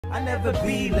I never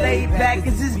be laid back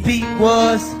as this beat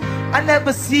was. I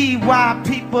never see why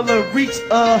people will reach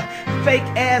a fake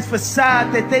ass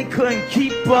facade that they couldn't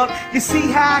keep up. You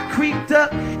see how I creeped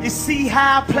up? You see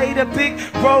how I played a big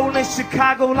role in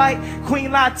Chicago like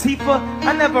Queen Latifah?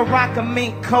 I never rock a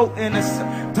mink coat in the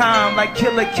time like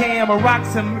Killer Cam, or rock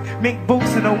some mink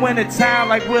boots in the wintertime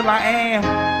like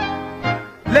will.i.am.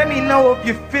 Let me know if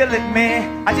you feel it,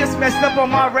 man. I just messed up on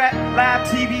my rap live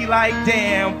TV like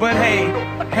damn. But hey,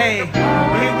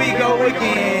 here we go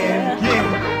again.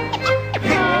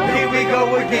 Yeah, here we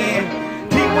go again.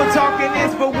 People talking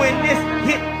this, but when this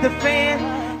hit the fan,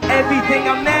 everything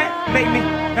I'm that make me,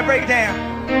 now break it down.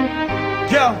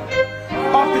 Yo,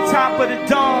 off the top of the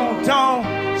dome,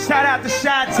 shout out to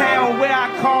Chi-Town where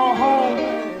I call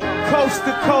home. Coast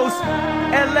to coast,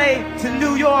 LA to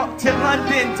New York to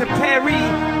London to Paris.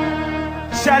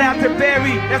 Shout out to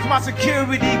Barry, that's my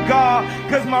security guard,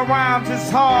 cause my rhymes is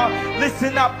hard.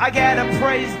 Listen up, I gotta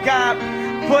praise God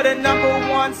for the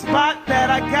 #1 spot that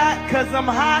I got, cause I'm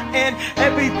hot and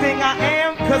everything I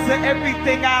am, cause of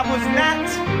everything I was not,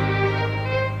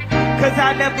 cause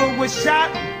I never was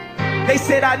shot. They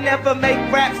said I never make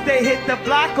raps, they hit the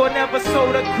block or never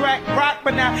sold a crack rock.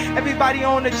 But now everybody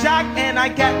on the jock and I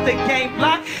got the game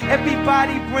blocked.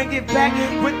 Everybody bring it back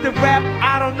with the rap,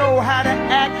 I don't know how to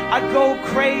act. I go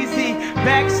crazy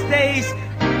backstage,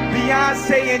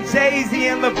 Beyonce and Jay-Z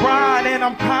and LeBron, and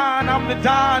I'm Kanye, I'm the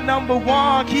Don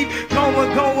 #1. Keep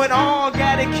going on,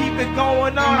 gotta keep it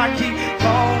going on. I keep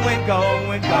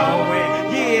going,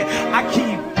 yeah, I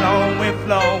keep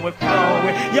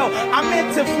flowing. Yo, I'm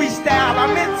into freestyle,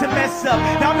 I'm into mess up,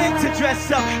 I'm into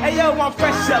dress up. Hey yo, I'm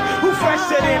fresh up, who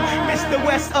fresher than Mr.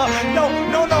 West up? No,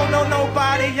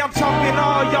 nobody, I'm talking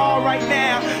all y'all right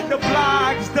now. The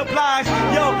blogs,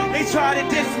 yo, they try to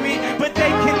diss me, but they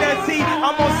cannot see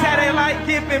I'm on Saturday Night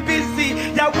getting busy.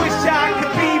 Y'all wish y'all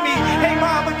could be me. Hey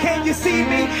mama, can you see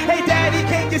me? Hey daddy,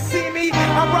 can you see me?